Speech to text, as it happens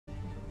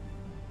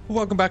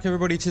Welcome back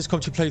everybody to this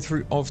commentary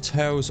playthrough of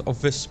Tales of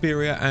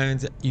Vesperia,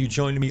 and you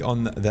joined me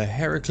on the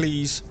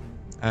Heracles,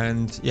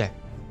 and yeah,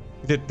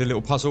 we did the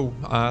little puzzle.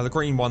 The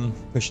green one,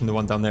 pushing the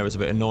one down there, was a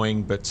bit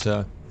annoying, but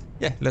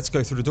yeah, let's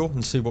go through the door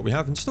and see what we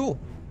have in store.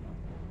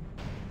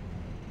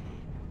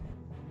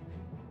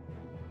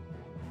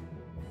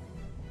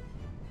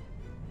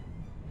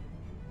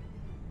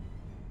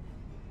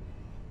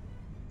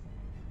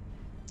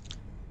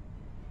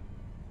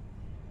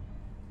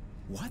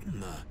 What in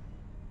the...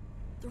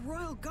 The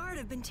Royal Guard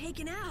have been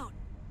taken out.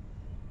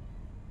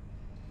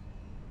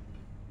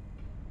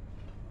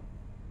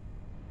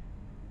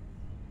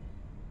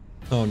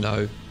 Oh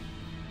no.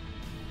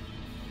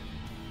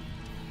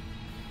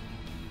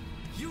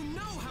 You know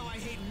how I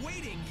hate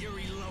waiting,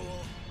 Yuri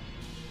Lowell.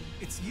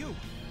 It's you.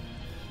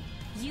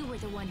 You were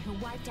the one who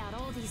wiped out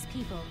all these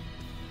people.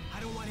 I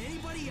don't want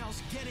anybody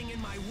else getting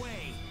in my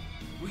way.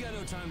 We got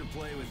no time to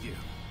play with you.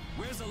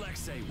 Where's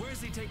Alexei?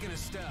 Where's he taking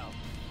Estelle?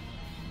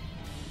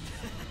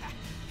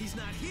 He's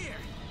not here.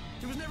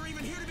 He was never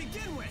even here to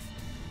begin with.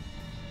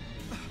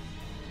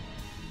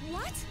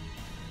 What?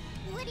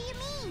 What do you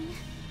mean?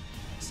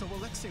 So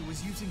Alexei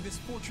was using this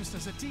fortress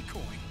as a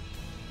decoy.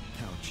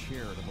 How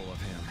charitable of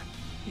him.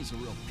 He's a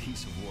real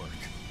piece of work.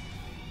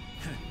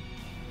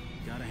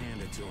 Gotta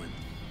hand it to him.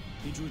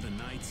 He drew the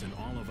knights and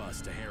all of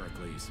us to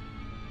Heracles.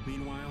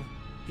 Meanwhile,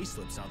 he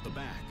slips out the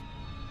back.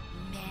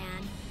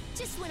 Man,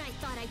 just when I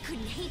thought I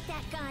couldn't hate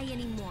that guy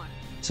anymore.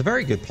 It's a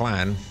very good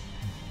plan.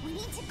 We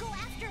need to go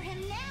after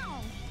him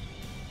now.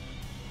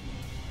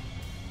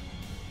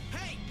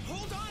 Hey,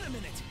 hold on a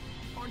minute.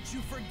 Aren't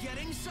you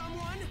forgetting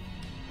someone?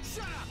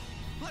 Shut up.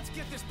 Let's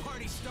get this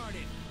party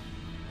started.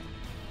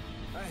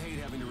 I hate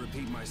having to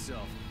repeat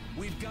myself.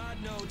 We've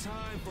got no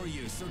time for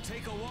you, so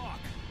take a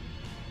walk.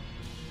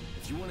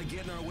 If you want to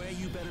get in our way,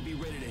 you better be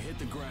ready to hit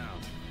the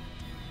ground.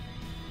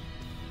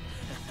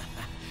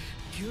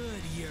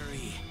 Good,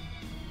 Yuri.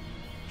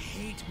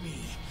 Hate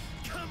me.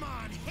 Come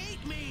on,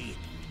 hate me!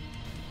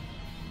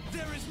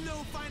 There is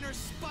no finer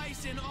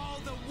spice in all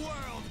the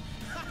world!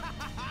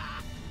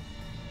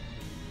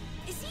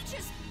 Is he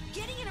just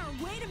getting in our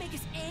way to make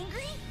us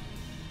angry?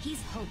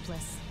 He's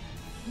hopeless.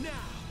 Now,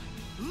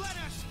 let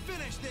us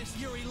finish this,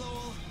 Yuri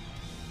Lowell!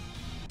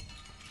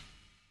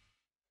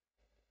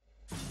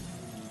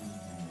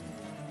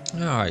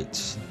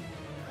 Alright.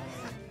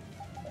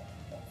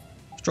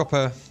 Drop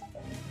a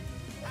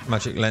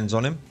magic lens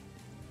on him.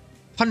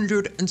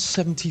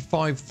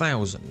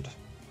 175,000.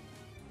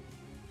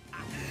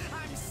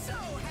 I'm so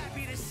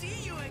happy to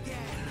see you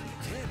again!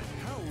 Kid,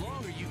 how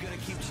long are you gonna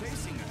keep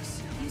chasing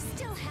us? You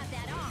still have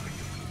that arm.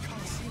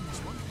 Coliseum is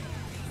one thing.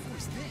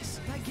 What's this?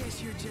 I guess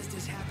you're just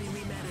as happy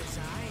we met as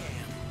I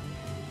am.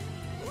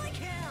 Like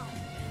hell!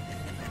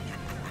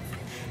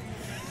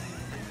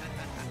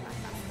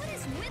 What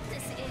is with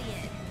this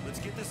idiot? Let's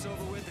get this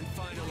over with and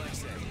find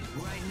Alexei.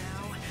 Right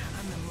now,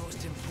 I'm the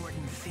most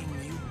important thing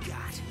you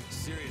got.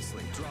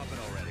 Seriously, drop it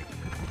already.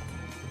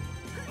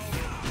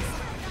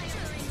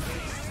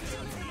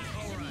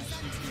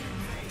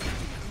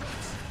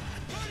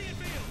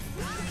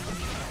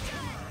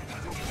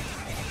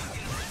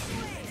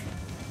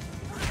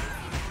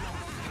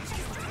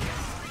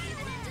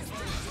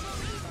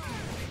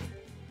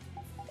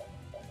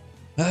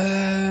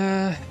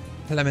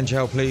 Lemon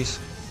gel, please.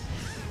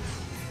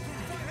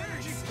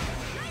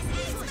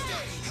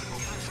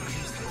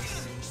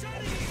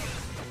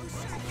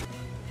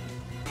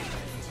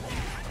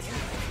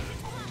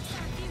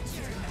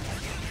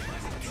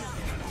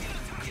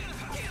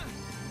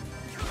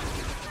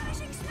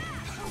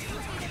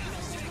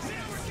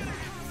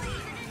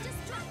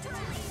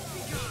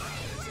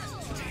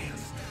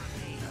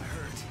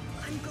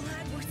 I'm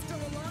glad we're still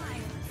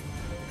alive.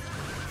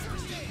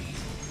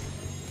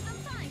 I'm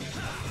fine.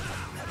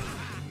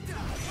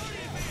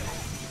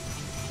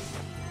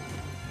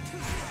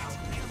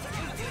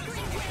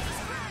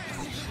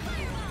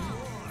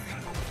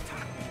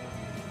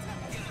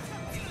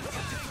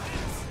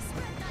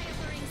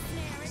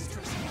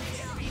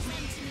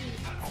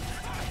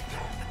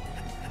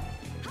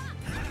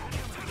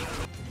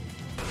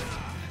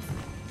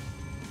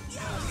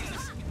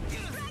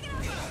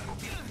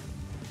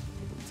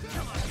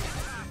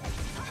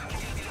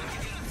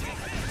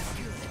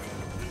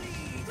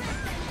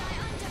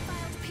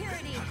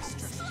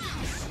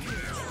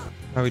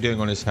 How are we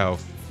doing on his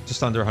health?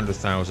 Just under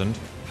 100,000.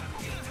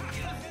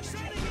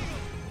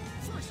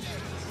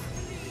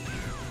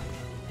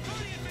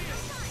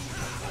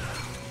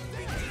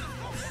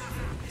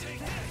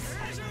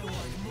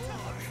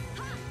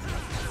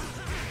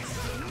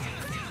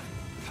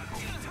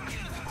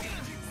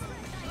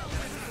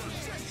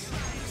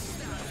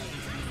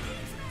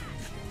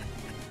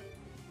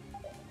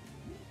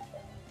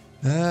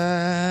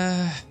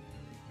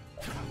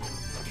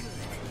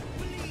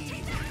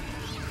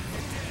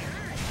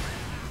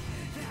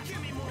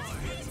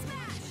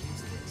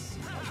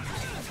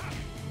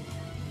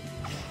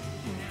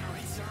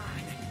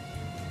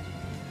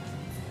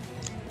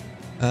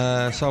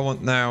 So I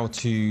want now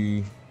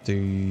to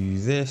do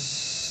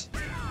this.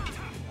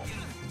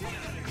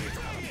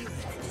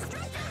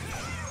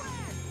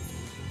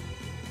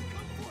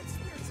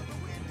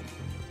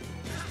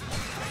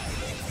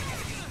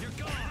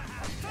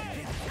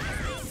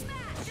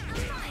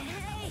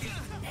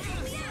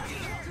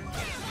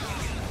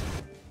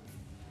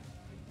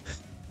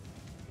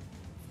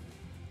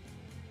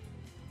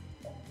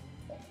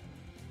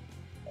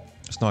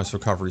 Nice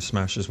recovery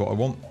smash is what I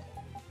want.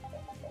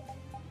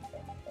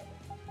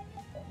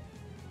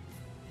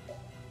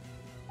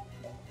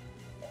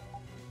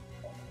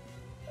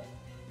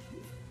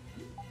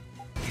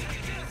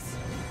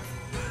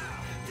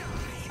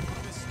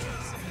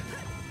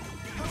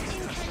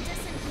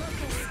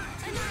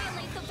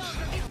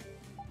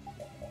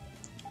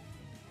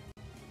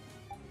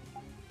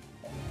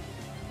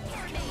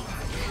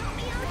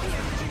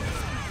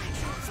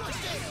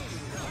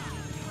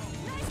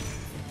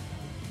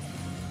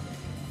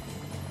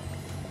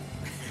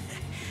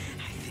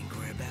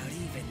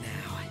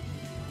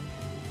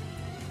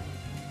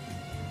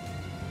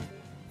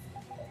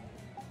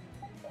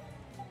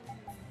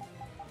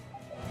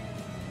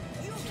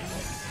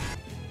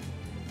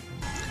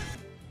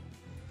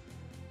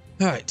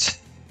 All right.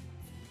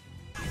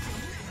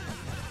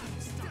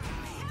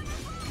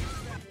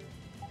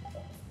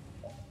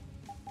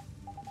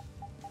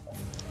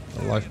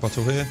 A life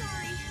bottle here.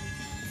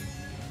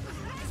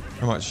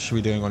 How much are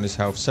we doing on his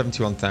health?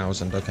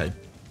 71,000. Okay.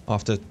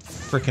 After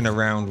fricking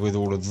around with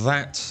all of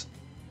that.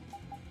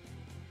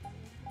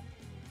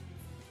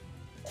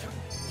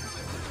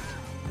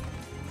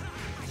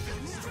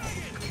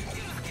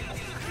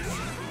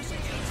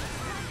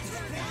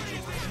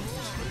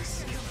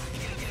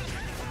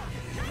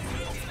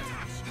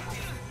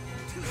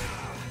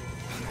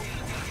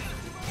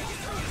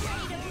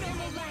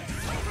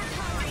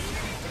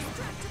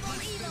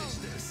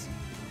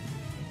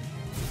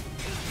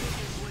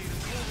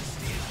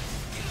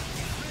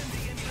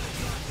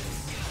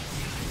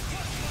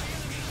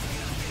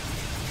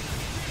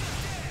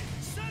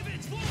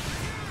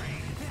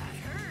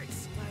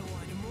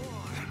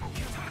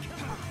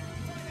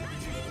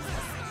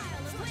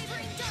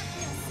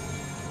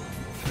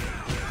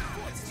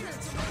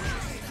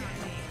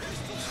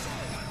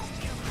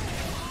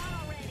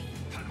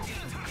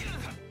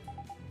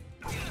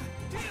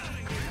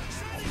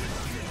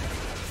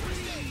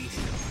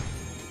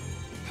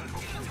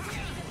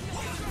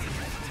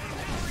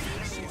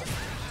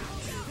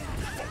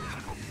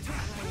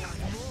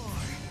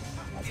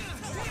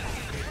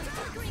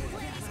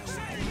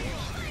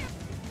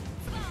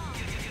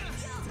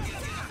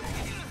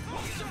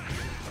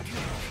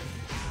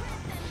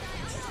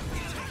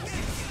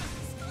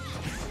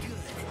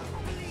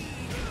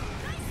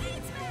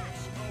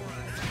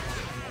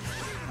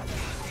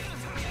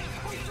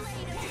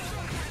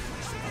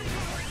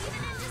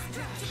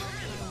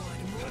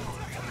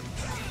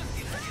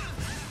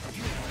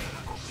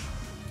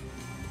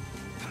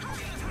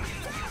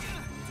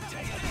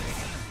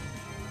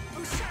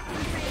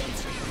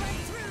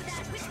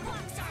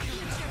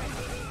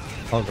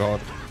 Oh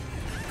god.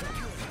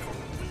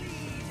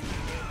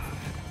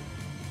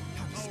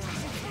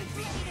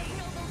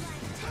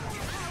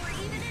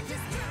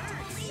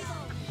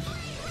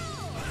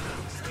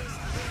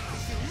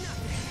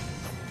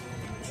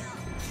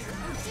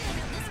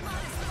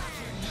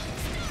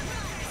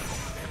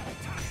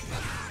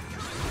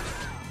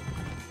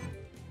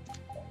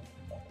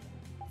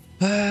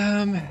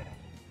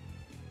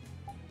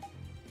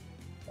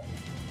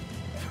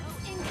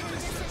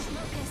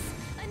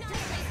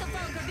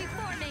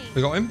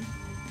 We got him.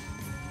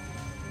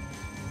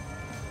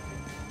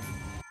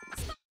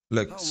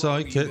 Looks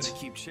like it.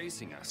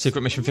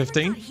 Secret mission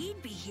 15.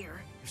 There's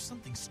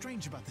something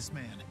strange about this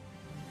man.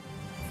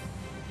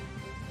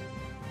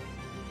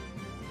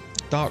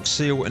 Dark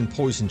Seal and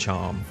Poison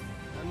Charm.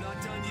 I'm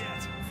not done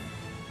yet.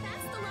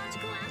 That's the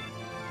logical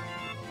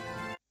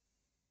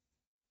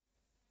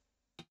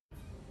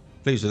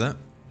Pleased with that.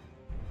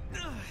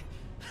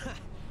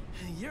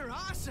 You're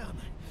awesome.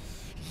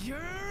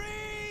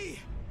 Yuri!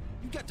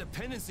 You got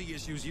dependency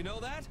issues, you know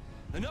that?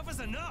 Enough is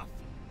enough!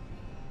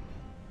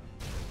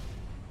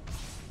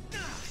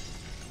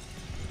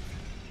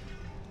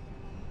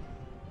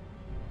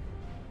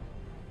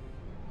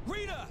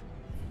 Rita!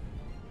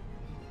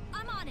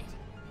 I'm on it.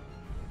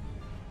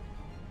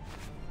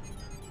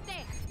 There.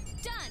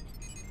 Done.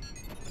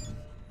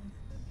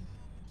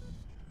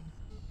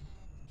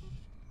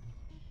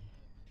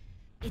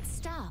 It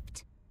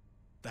stopped.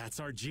 That's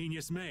our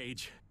genius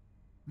mage.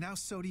 Now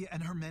Sodia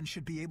and her men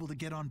should be able to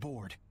get on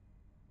board.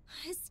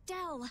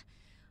 Estelle,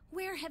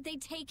 where have they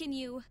taken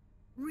you?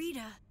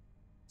 Rita.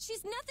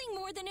 She's nothing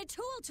more than a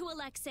tool to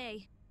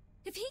Alexei.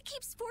 If he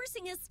keeps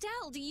forcing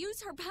Estelle to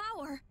use her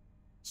power,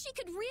 she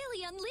could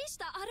really unleash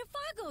the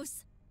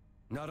Autophagos.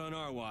 Not on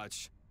our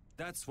watch.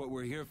 That's what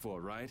we're here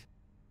for, right?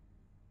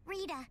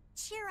 Rita,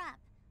 cheer up.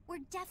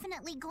 We're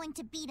definitely going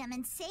to beat him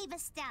and save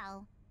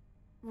Estelle.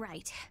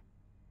 Right.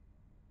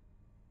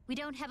 We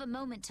don't have a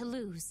moment to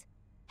lose.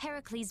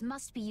 Heracles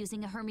must be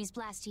using a Hermes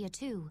Blastia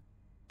too.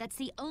 That's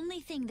the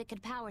only thing that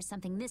could power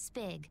something this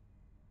big.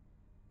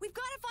 We've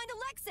got to find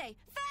Alexei!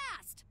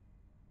 Fast!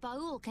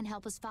 Baul can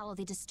help us follow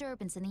the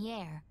disturbance in the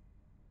air.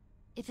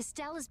 If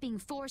Estelle is being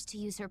forced to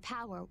use her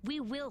power, we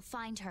will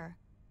find her.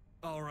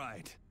 All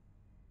right.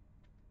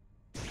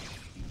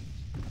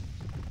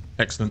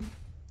 Excellent.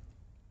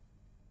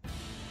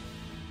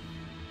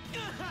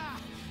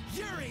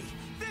 Yuri,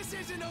 this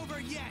isn't over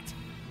yet.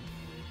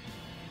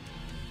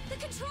 The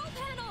control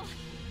panel!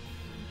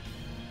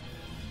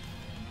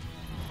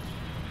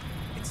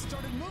 It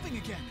started moving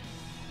again.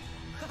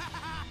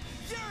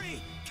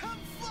 Yuri, come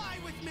fly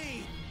with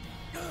me!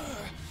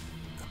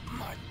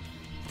 My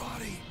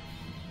body.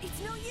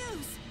 It's no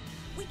use.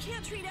 We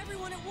can't treat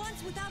everyone at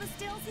once without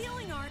Estelle's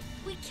healing art.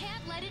 We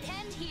can't let it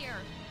end here.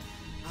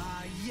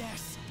 Ah,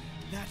 yes.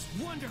 That's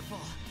wonderful.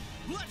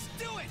 Let's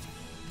do it!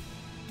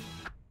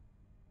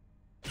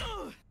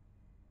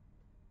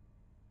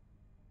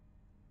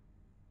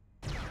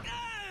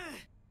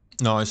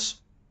 Nice.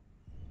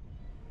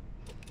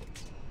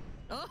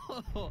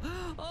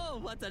 Oh,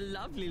 what a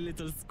lovely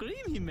little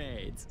scream he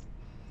made.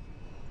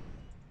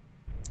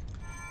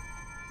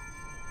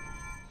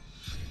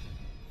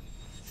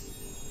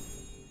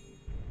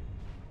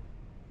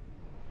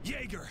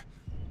 Jaeger,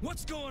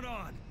 what's going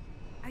on?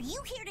 Are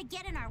you here to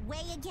get in our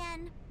way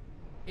again?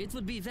 It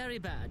would be very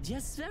bad,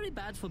 yes, very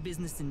bad for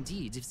business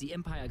indeed if the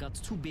Empire got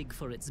too big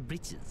for its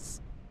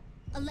britches.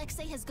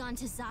 Alexei has gone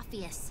to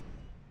Zaphias.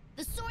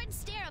 The sword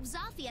stare of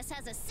Zaphias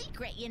has a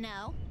secret, you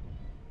know.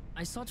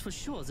 I thought for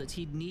sure that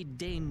he'd need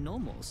Dane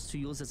Nomos to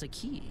use as a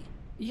key.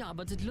 Yeah,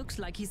 but it looks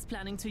like he's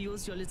planning to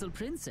use your little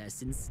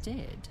princess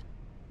instead.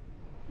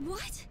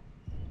 What?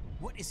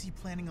 What is he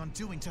planning on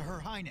doing to Her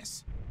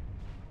Highness?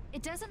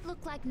 It doesn't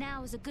look like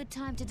now is a good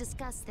time to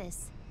discuss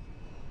this.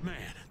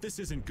 Man, this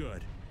isn't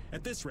good.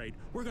 At this rate,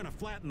 we're gonna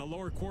flatten the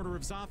lower quarter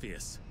of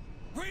Zaphias.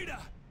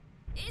 Rita!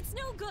 It's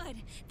no good.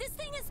 This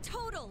thing is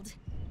totaled.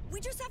 We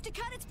just have to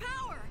cut its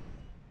power.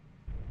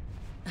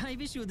 I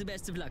wish you the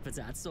best of luck with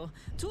that, so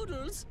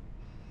toodles!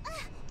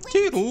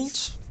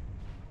 Toodles.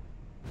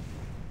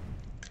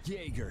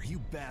 Jaeger, you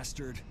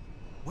bastard.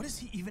 What is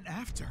he even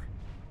after?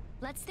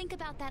 Let's think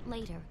about that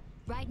later.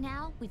 Right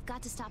now, we've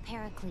got to stop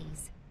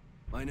Heracles.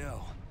 I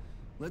know.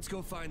 Let's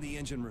go find the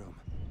engine room.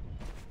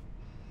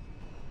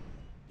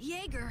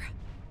 Jaeger,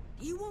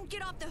 you won't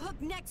get off the hook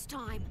next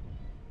time.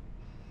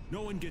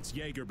 No one gets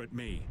Jaeger but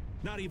me.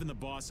 Not even the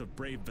boss of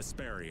brave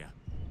Vesperia.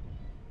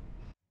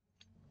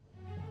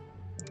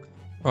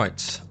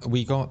 Right,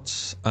 we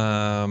got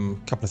a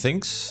couple of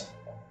things.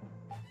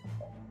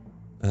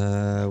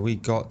 We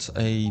got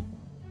a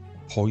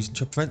poison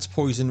chip, prevents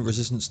poison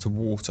resistance to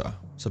water,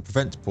 so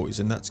prevents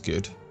poison, that's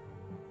good.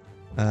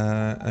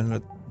 And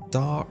a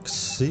dark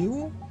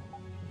seal,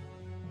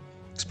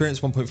 experience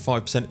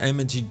 1.5%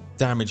 energy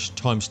damage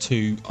times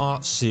 2,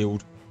 art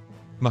sealed,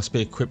 must be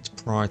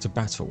equipped prior to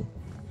battle.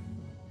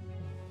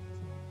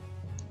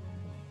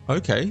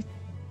 Okay,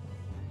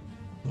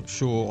 not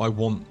sure I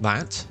want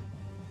that.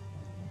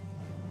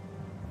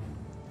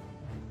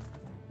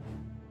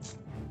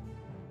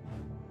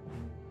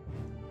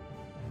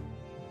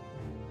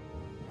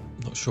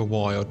 Not sure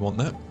why I'd want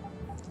that.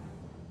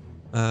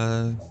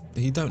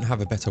 You don't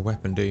have a better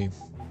weapon, do you?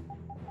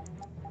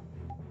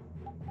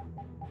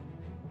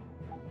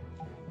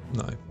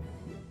 No.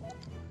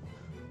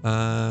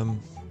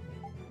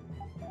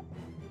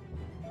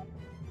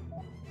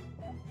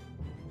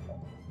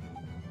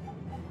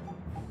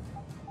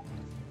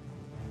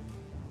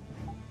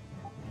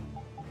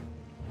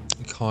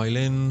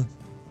 Kylin.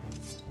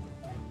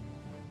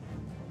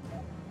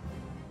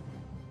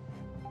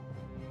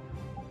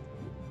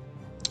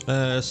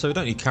 So we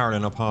don't need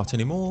Carolyn apart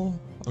anymore.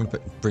 I'm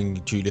going to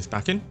bring Judith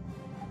back in.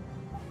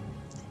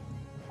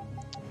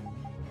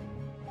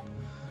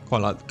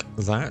 Quite like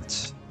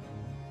that.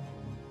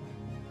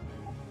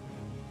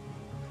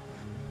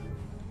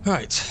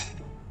 Right.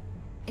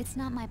 It's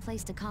not my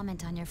place to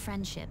comment on your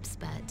friendships,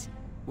 but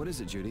What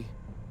is it, Judy?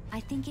 I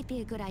think it'd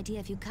be a good idea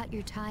if you cut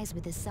your ties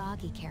with this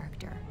Zagi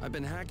character. I've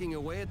been hacking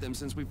away at them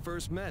since we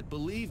first met,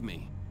 believe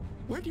me.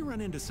 Where'd you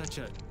run into such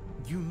a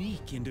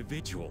unique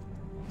individual?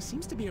 He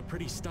seems to be a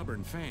pretty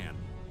stubborn fan.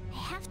 I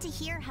have to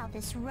hear how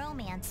this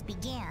romance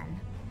began.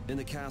 In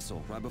the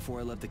castle, right before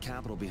I left the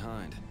capital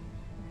behind.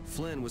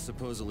 Flynn was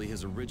supposedly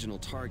his original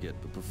target,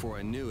 but before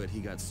I knew it,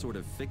 he got sort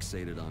of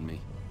fixated on me.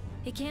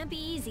 It can't be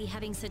easy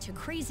having such a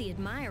crazy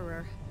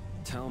admirer.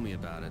 Tell me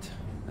about it.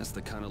 That's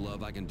the kind of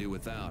love I can do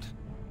without.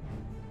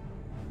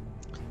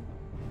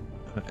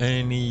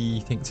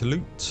 Anything to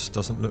loot?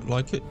 Doesn't look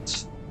like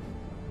it.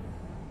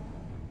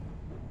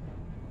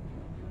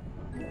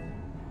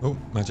 Oh,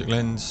 magic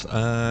lens.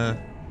 I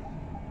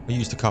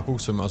used a couple,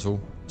 so might as well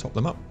top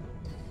them up.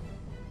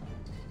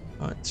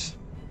 Right.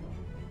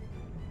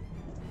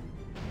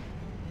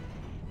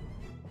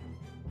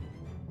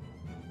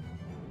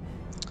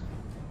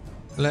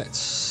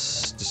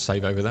 Let's just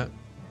save over that.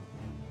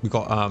 We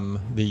got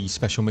the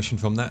special mission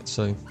from that,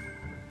 so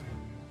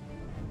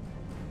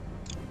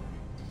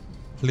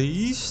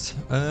pleased.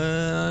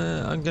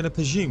 I'm going to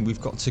presume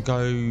we've got to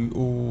go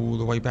all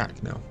the way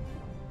back now.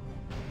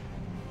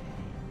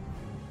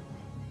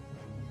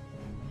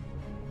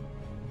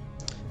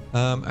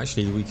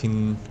 Actually, we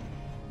can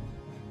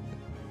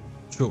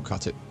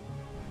shortcut it.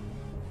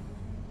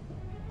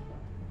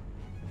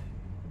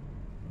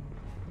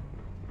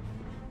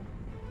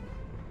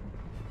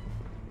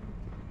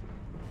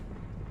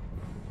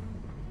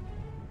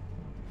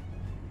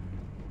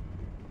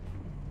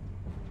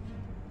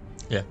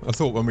 Yeah, I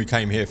thought when we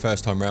came here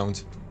first time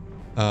round,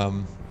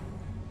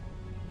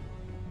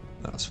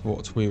 that's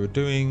what we were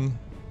doing.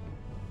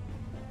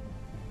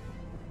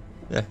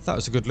 Yeah, that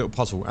was a good little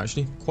puzzle,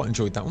 actually. Quite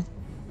enjoyed that one.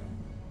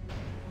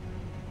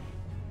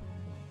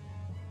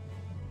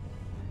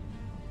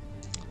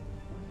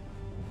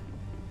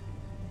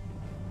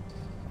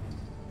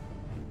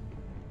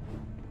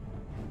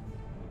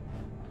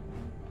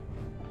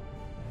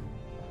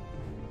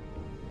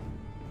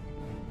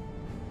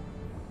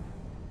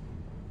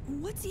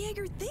 What's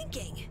Jaeger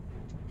thinking?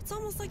 It's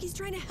almost like he's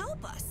trying to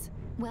help us.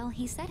 Well,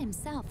 he said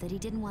himself that he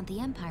didn't want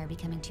the Empire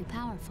becoming too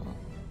powerful.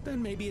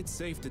 Then maybe it's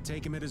safe to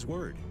take him at his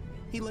word.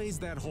 He lays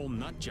that whole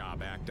nut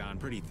job act on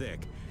pretty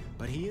thick,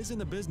 but he is in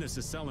the business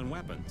of selling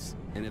weapons.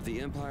 And if the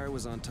Empire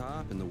was on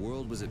top and the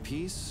world was at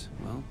peace,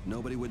 well,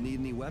 nobody would need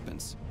any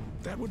weapons.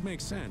 That would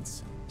make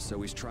sense. So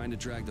he's trying to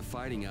drag the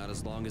fighting out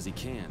as long as he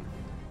can.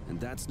 And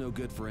that's no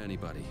good for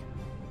anybody.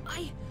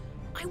 I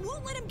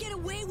won't let him get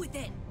away with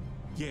it.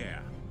 Yeah.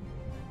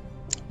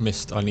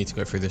 Missed. I need to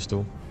go through this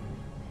door.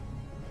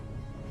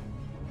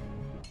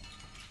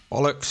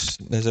 Bollocks.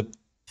 There's a...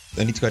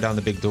 I need to go down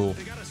the big door.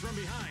 They got us from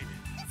behind.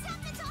 This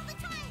happens all the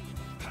time.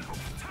 Come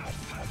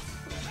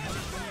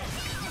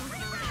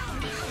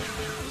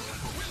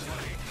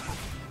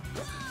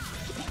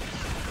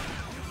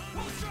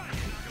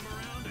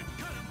around and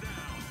cut him down.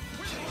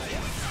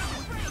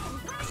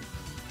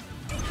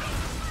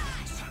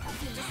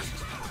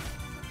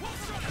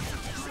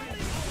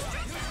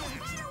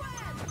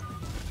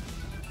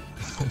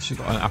 She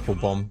got an apple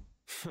bomb.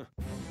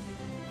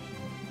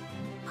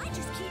 I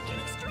just keep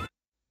getting struck.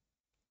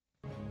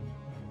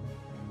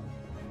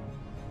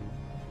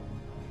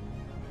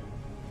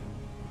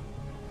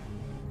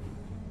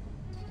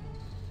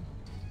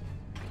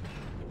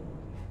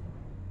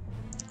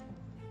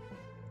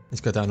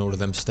 Let's go down all of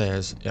them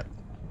stairs. Yep.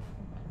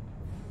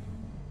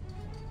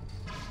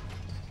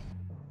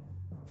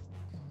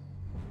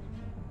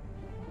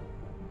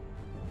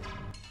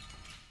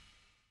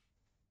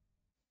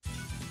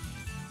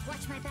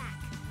 Watch my back.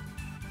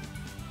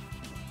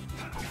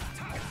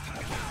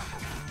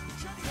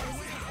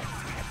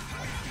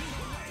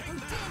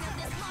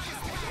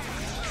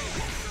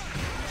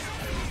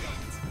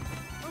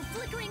 Oh,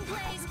 flickering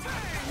blaze, burn!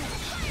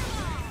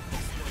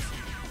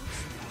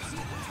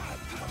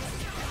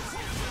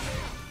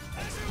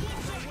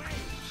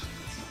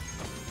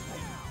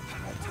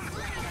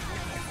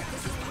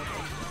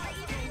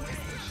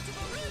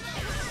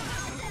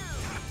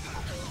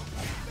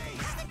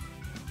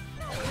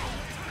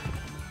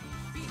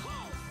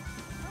 Fireball!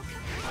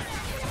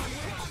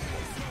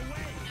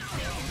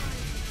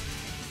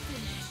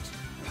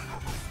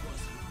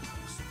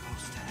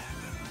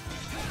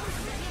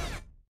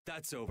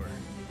 That's over.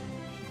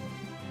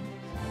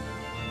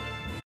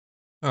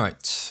 All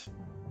right.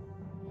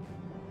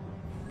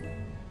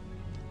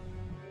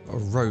 A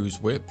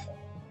rose whip.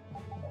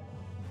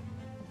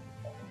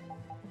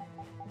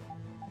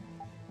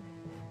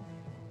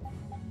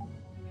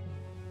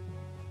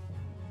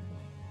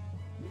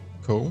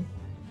 Cool.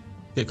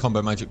 Get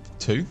combo magic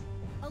too.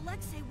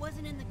 Alexei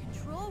wasn't in the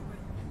control room.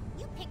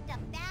 You picked up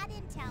bad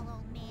intel,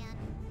 old man.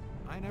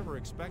 I never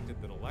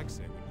expected that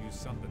Alexei would use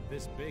something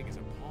this big as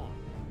a pawn.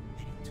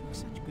 And he took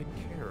such good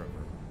care of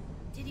her.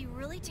 Did he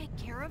really take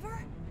care of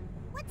her?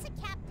 What's a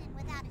captain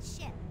without a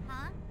ship,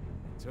 huh?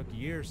 It took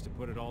years to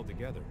put it all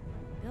together.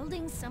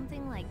 Building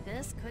something like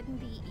this couldn't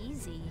be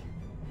easy.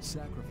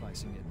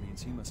 Sacrificing it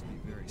means he must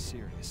be very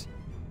serious.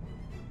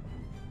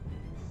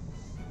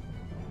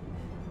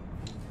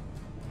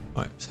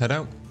 All right, let's head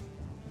out.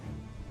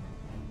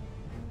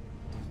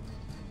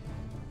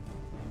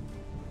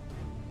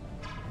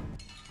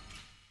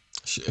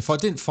 If I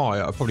didn't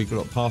fire, I probably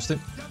got past it.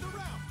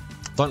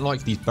 Don't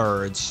like these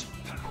birds.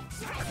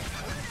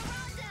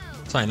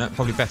 Saying that,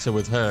 probably better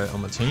with her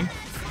on the team.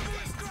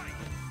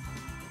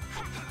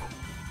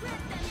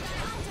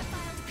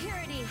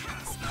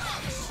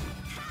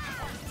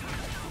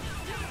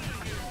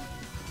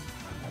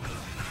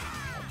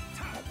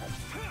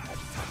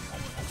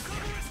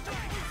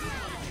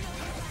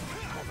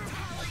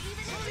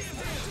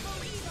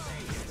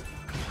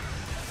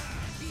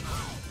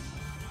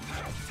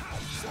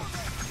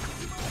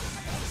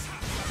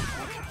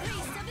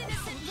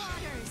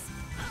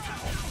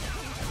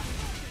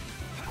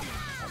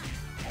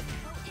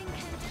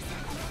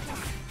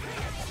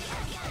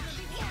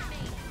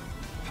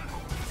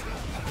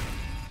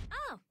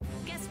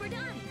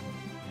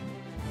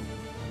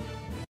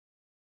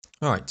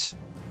 Alright.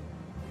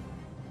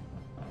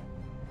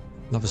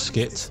 Another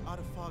skit.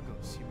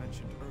 Autophagos you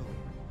mentioned earlier.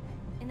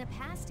 In the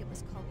past, it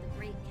was called the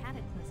Great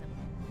Cataclysm.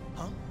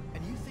 Huh?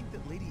 And you think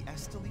that Lady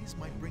Estellise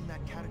might bring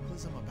that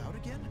cataclysm about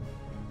again?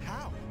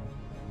 How?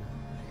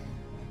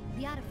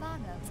 The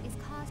Autophagos is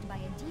caused by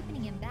a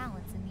deepening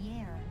imbalance in the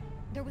air.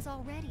 There was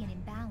already an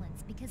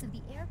imbalance because of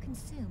the air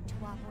consumed to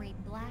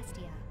operate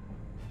Blastia.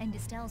 And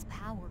Estelle's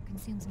power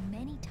consumes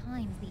many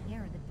times the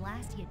air that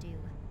Blastia do.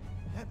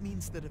 That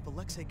means that if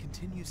Alexei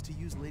continues to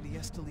use Lady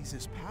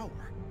Estellise's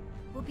power...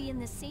 We'll be in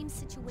the same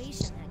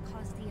situation that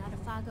caused the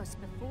Autophagos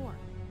before.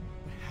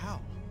 But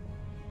how?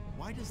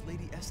 Why does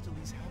Lady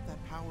Estellise have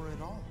that power at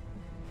all?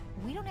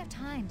 We don't have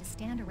time to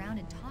stand around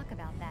and talk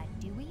about that,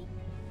 do we?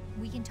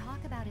 We can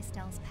talk about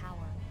Estelle's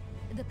power.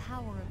 The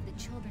power of the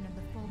children of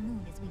the full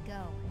moon as we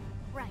go.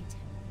 Right.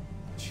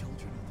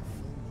 Children of the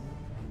full moon?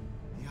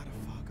 The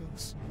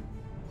Atafagos?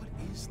 What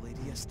is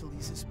Lady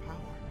Estelise's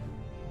power?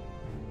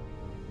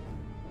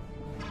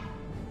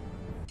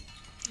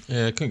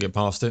 Yeah, couldn't get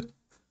past it.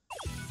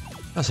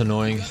 That's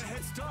annoying.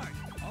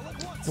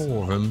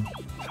 4 of them.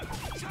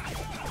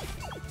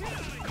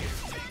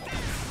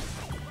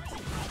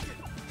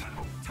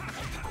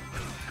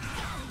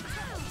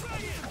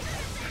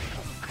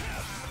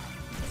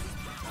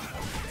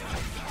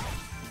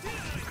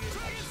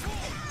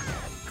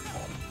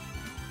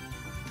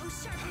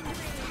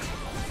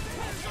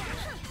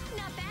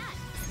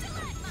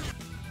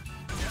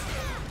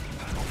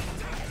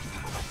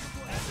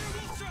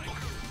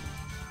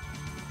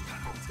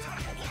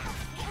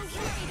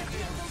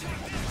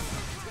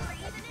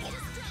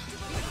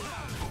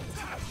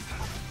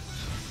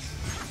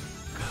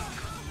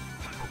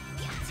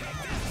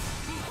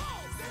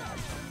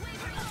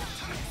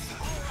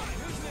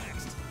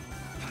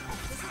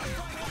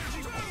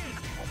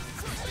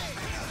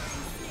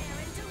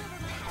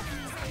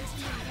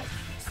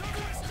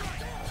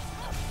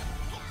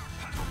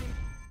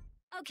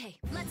 Okay,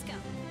 let's go.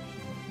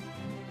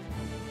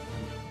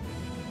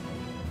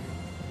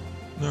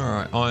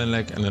 Alright, iron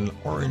leg and an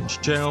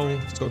orange gel.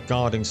 It's got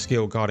guarding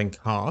skill, guarding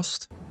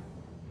cast.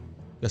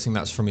 Guessing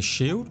that's from his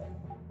shield.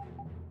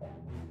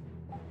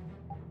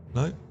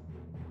 No?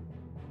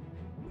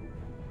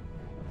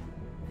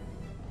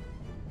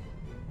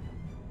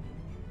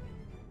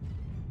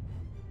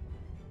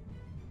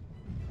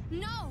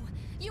 No!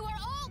 You are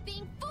all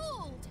being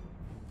fooled!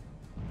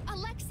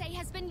 Alexei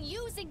has been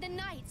using the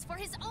Knights for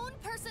his own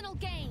personal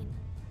gain.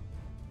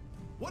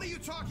 What are you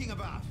talking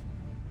about?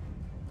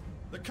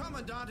 The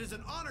Commandant is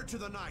an honor to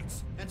the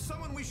Knights, and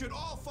someone we should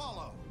all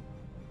follow.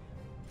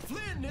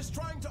 Flynn is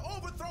trying to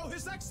overthrow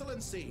His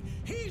Excellency.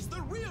 He's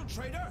the real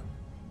traitor.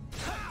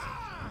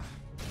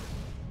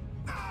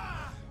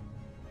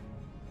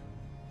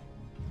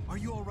 Are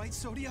you all right,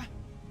 Sodia?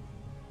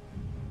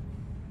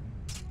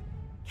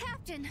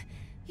 Captain,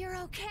 you're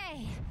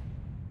okay.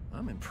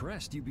 I'm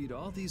impressed you beat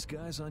all these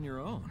guys on your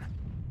own.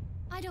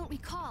 I don't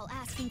recall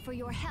asking for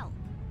your help.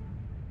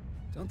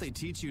 Don't they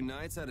teach you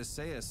knights how to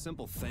say a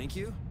simple thank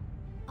you?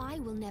 I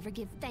will never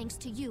give thanks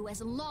to you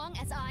as long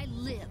as I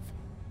live.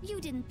 You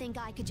didn't think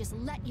I could just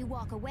let you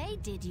walk away,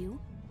 did you?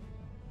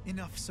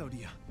 Enough,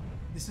 Sodia.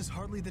 This is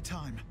hardly the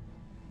time.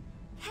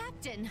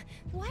 Captain,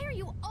 why are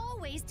you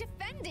always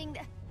defending the...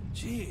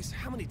 Jeez,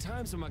 how many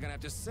times am I gonna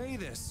have to say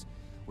this?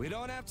 We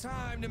don't have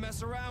time to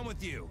mess around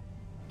with you.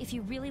 If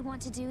you really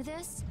want to do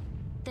this,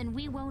 then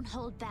we won't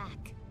hold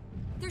back.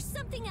 There's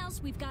something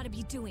else we've got to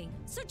be doing,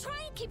 so try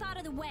and keep out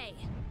of the way.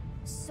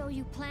 So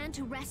you plan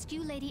to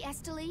rescue Lady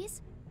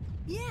Estelise?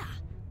 Yeah.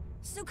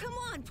 So come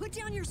on, put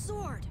down your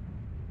sword.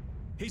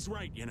 He's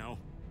right, you know.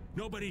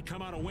 Nobody'd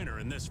come out a winner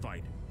in this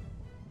fight.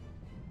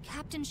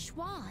 Captain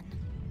Schwan.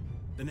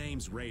 The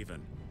name's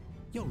Raven.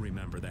 You'll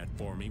remember that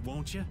for me,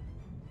 won't you?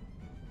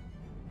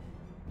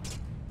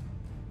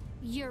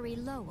 Yuri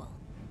Lowell.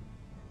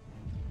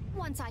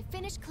 Once I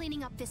finish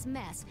cleaning up this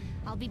mess,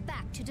 I'll be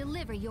back to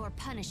deliver your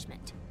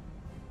punishment.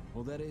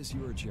 Well, that is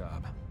your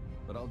job,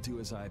 but I'll do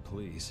as I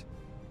please.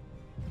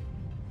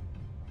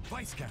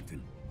 Vice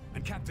Captain,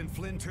 and Captain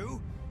Flynn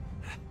too?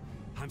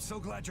 I'm so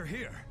glad you're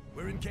here.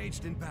 We're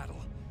engaged in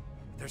battle.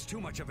 There's too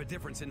much of a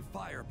difference in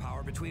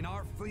firepower between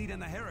our fleet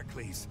and the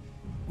Heracles.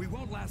 We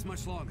won't last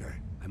much longer.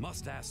 I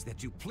must ask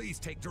that you please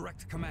take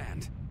direct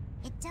command.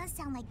 It does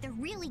sound like they're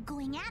really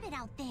going at it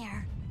out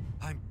there.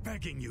 I'm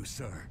begging you,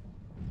 sir.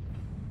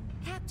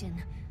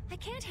 Captain, I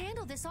can't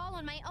handle this all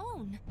on my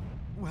own.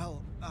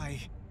 Well,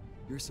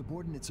 Your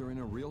subordinates are in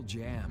a real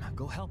jam.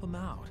 Go help them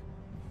out.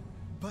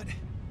 But...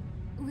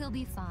 We'll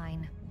be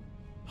fine.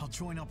 I'll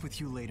join up with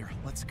you later.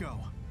 Let's go.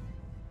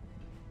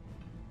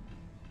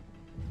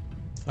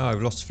 Oh,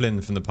 I've lost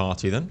Flynn from the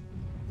party then.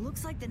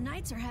 Looks like the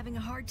Knights are having a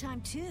hard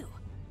time too.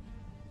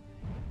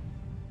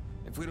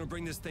 If we don't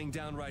bring this thing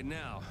down right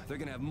now, they're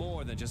gonna have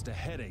more than just a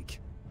headache.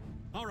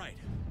 All right,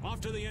 off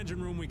to the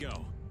engine room we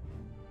go.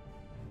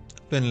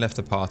 Flynn left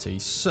the party.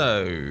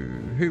 So,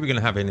 who are we going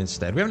to have in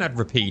instead? We haven't had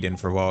Rapide in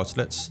for a while, so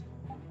let's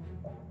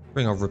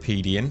bring our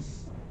Rapide in.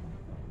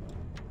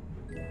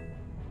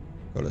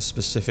 Got a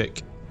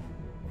specific...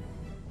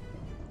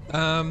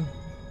 Drop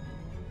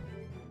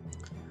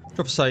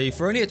a save.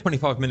 We're only at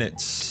 25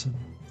 minutes.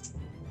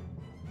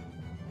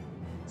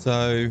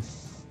 So,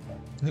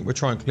 I think we'll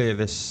try and clear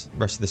this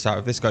rest of this out.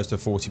 If this goes to a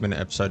 40-minute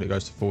episode, it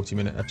goes to a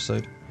 40-minute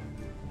episode.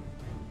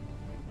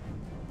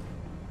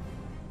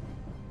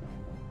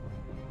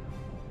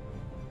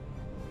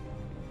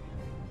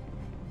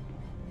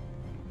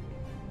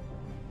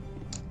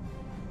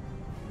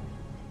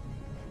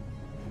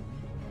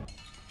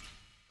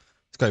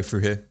 Go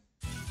through here.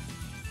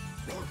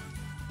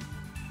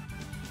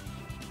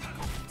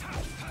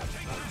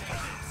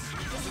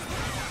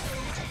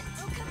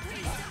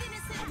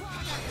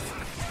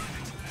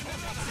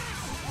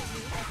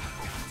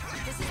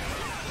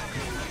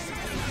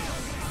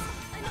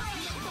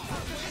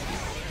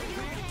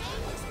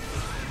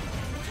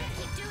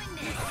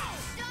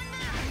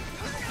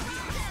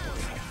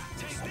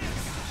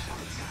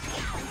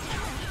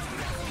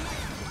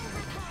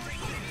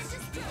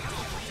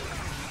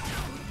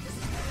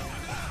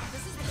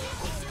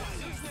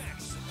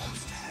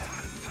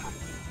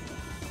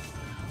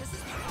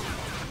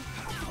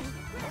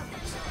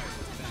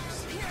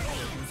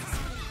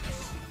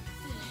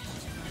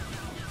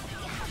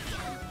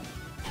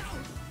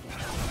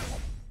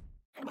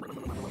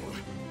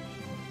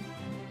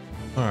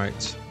 All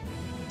right.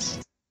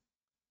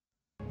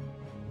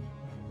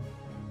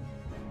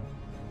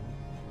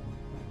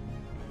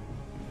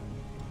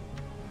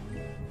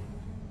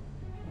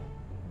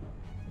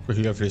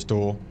 Quickly go for this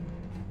door.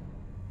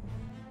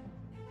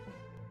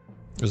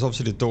 There's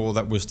obviously the door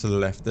that was to the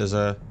left. There's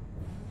a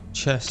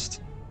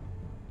chest.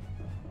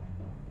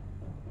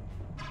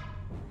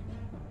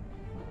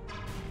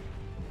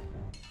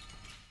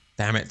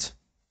 Damn it.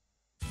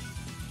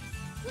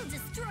 We'll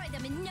destroy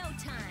them in no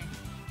time.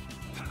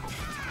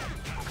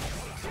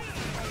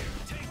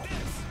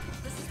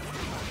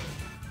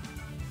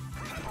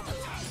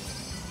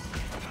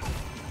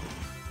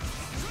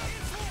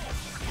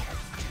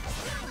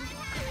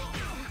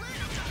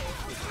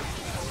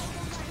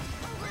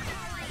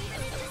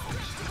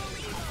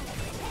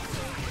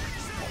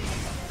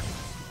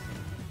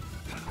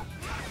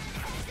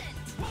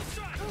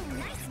 Ooh,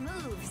 nice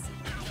moves.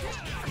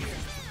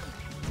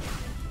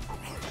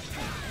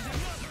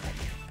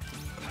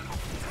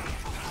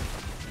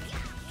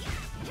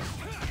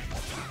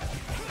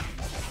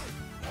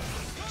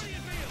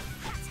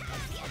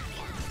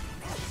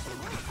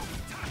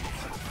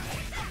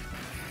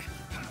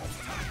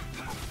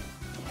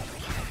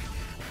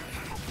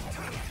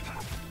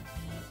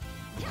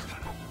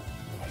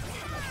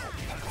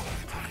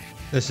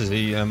 This is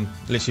the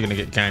literally gonna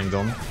get ganged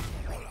on.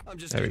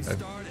 There we go.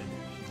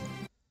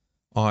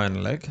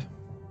 Iron leg.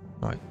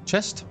 Right,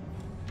 chest.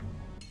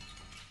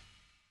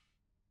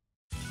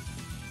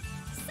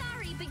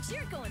 Sorry, but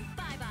you're going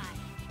bye-bye.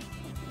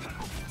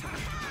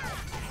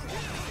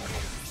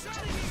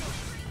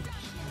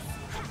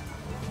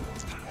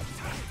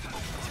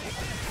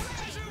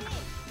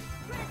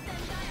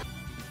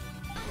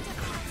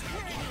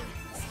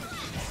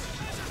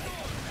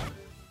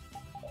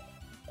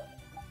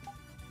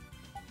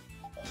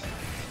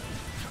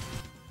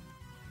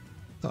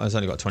 Oh, it's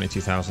only got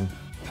 22,000.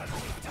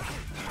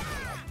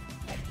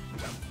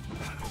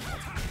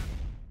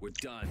 We're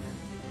done.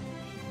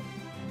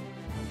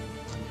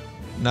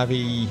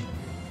 Navi,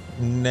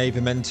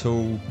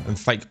 Navimental, and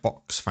Fake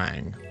Box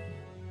Fang.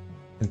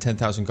 And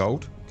 10,000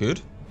 gold.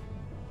 Good.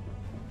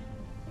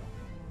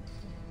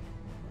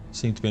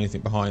 Seemed to be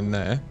anything behind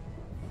there.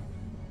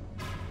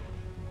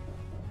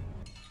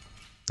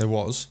 There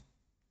was.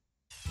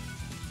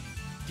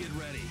 Get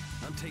ready.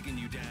 I'm taking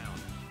you down.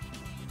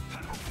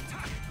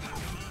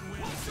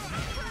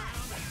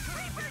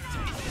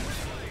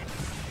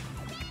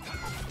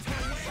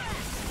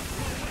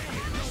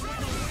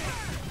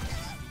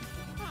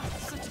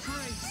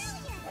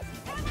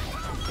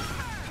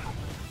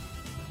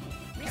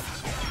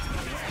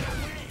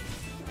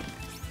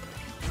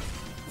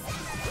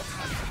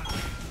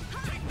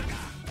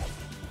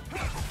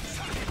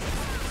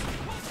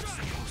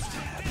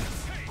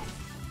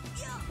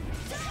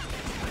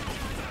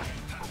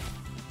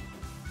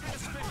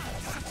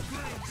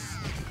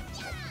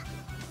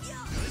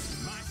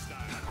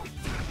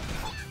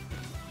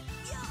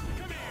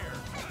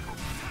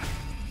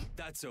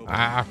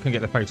 I can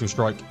get the fatal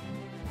strike.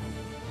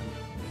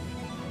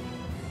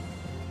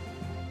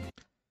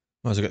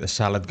 Might as well get the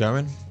salad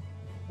going.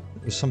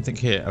 There's something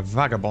here. A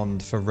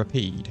vagabond for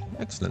Rapide.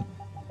 Excellent.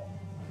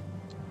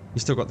 You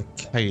still got the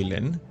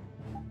Kalin.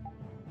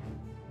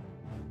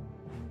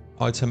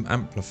 Item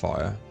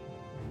amplifier.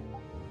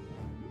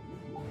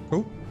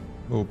 Cool.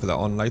 We'll put that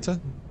on later.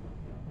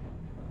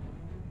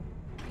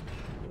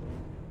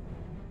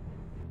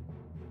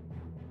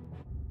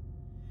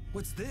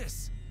 What's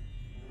this?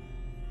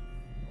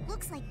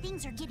 Looks like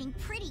things are getting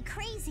pretty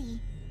crazy.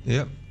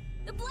 Yep.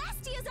 The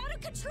Blastia's out of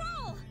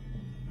control!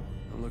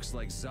 It looks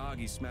like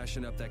Zagi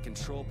smashing up that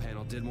control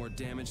panel did more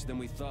damage than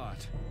we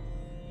thought.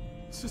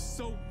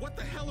 So what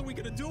the hell are we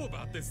gonna do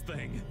about this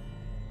thing?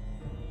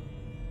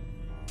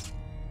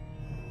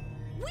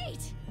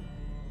 Wait!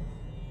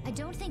 I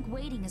don't think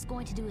waiting is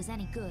going to do us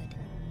any good.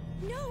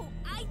 No,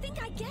 I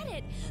think I get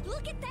it.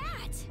 Look at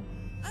that!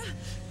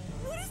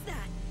 What is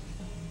that?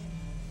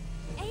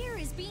 Air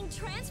is being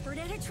transferred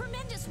at a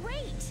tremendous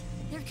rate.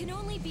 There can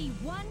only be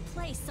one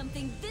place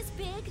something this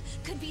big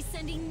could be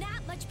sending that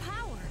much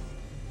power.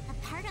 The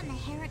part on the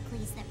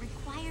Heracles that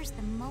requires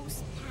the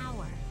most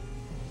power.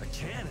 A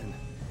cannon?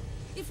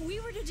 If we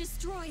were to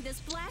destroy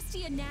this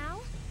Blastia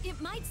now, it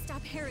might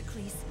stop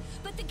Heracles,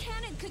 but the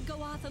cannon could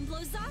go off and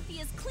blow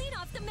Zophius clean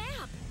off the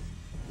map.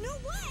 No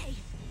way!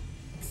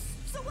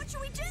 So what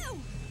should we do?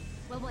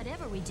 Well,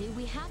 whatever we do,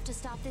 we have to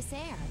stop this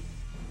air.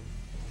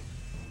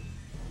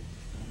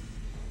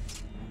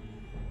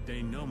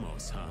 De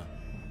Nomos, huh?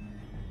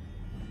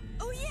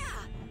 Oh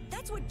yeah!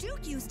 That's what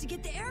Duke used to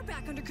get the air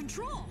back under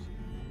control.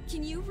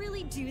 Can you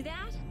really do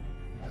that?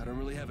 I don't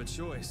really have a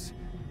choice.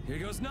 Here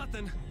goes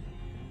nothing.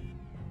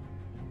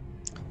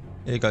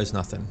 Here goes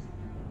nothing.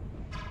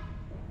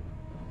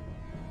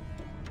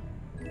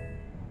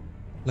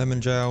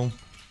 Lemon gel.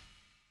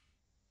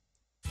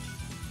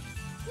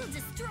 We'll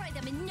destroy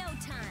them in no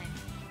time.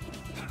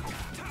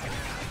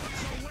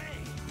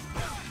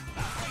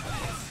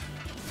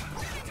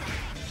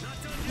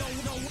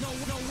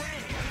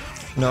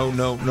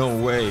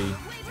 No way.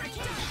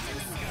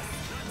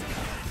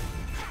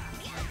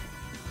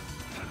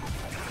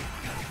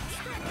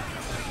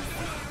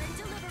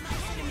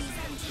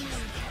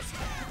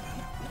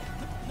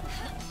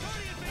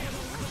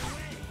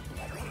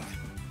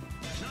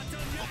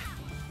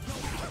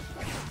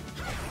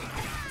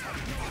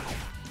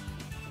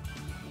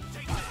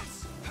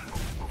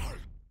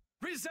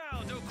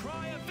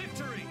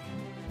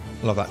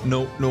 I love that.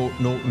 No, no,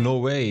 no, no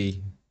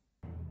way.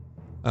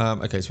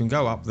 Okay, so we can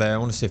go up there. I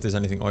want to see if there's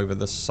anything over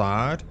the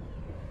side.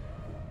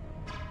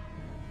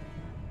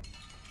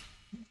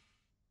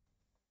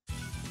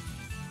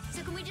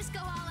 So can we just go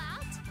all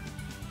out?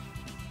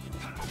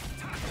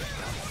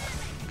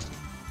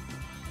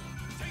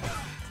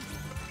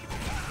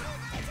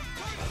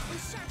 We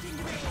sharpened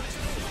rage.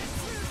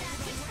 Through that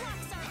which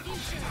blocks our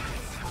future.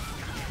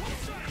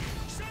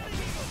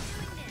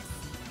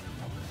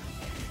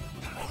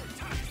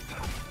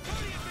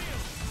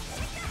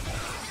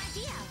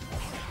 Idea.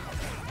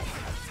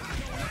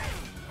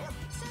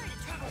 Sorry to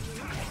trouble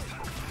you.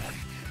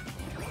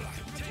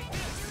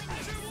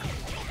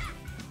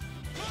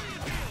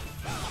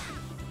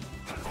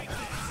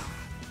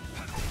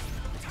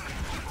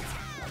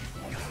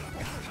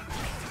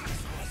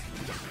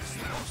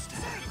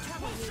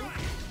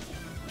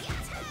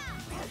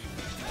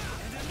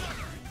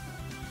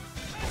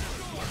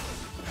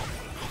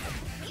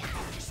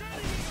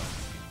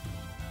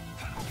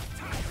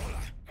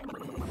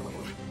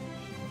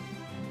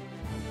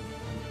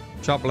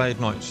 Sharp blade,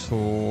 night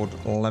sword,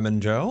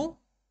 lemon gel.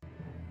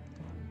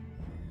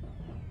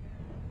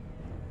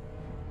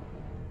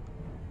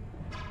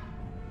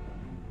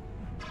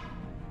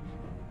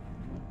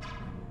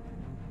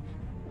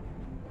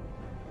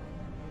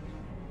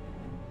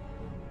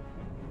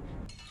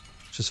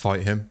 Just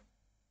fight him.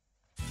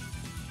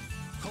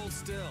 Hold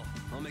still.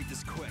 I'll make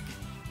this quick.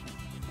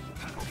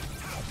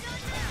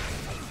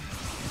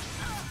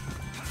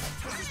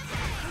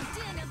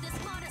 Den of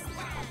this modest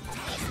land.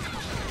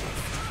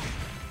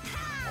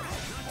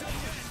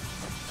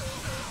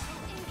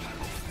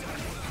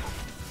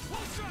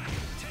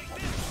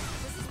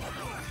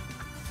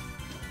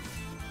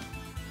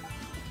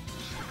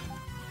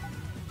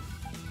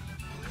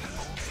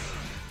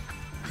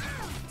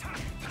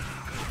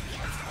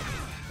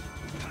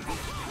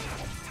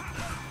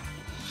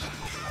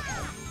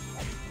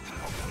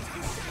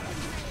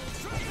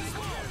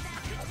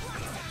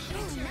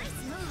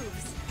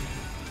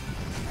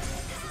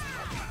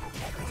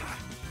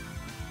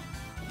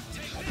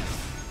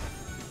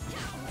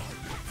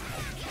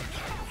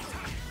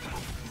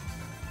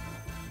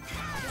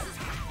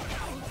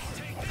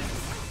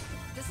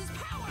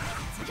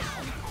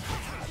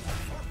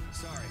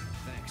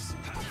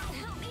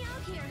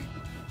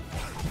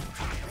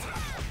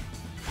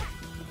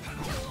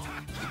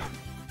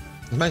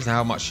 It's amazing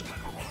how much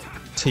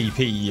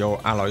TP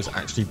your allies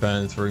actually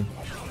burn through.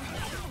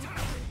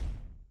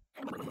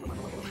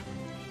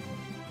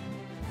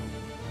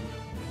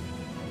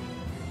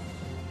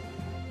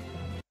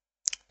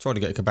 Try to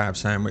get a kebab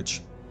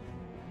sandwich.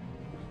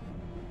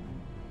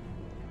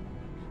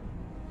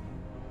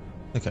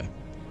 Okay,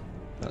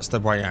 that's the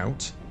way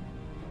out.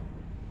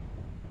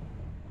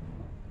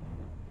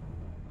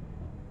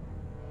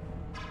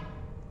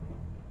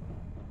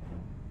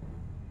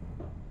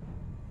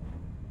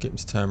 Get him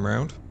to turn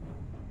around.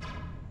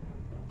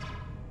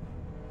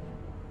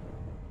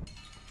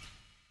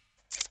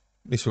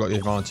 At least we got the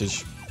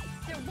advantage.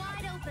 They're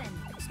wide open.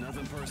 It's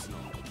nothing personal.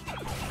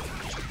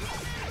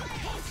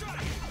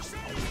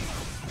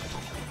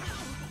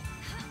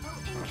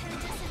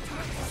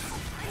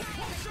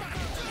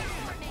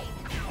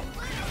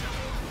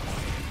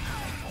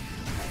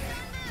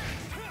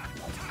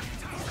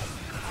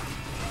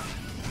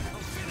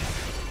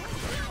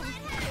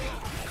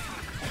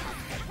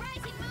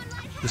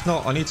 It's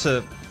not. I need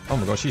to. Oh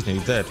my gosh, he's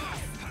nearly dead.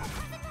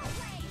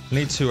 I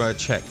need to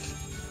check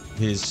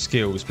his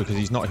skills because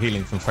he's not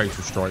healing from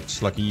fatal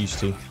strikes like he used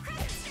to.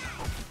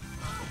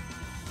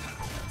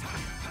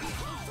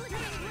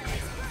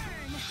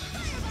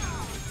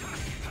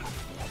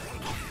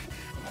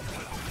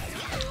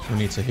 We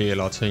need to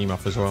heal our team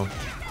up as well.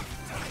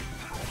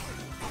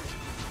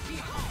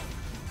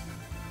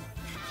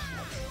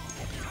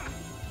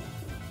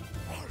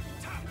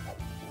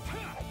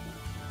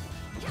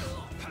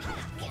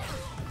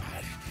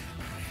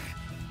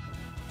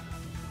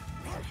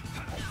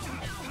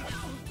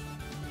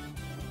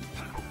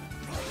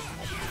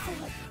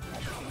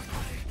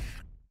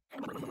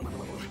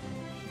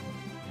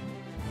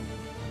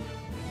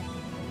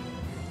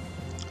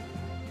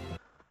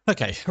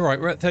 Okay, all right,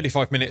 we're at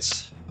 35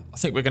 minutes. I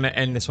think we're going to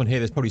end this one here.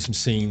 There's probably some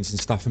scenes and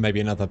stuff and maybe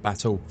another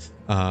battle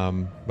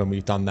when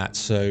we've done that.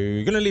 So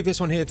we're going to leave this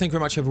one here. Thank you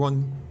very much,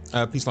 everyone.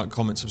 Please like,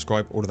 comment,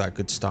 subscribe, all of that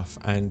good stuff.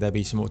 And there'll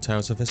be some more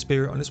Tales of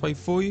Vesperia on its way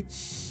for you.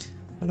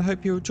 And I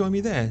hope you'll join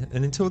me there.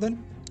 And until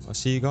then, I'll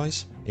see you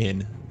guys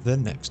in the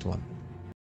next one.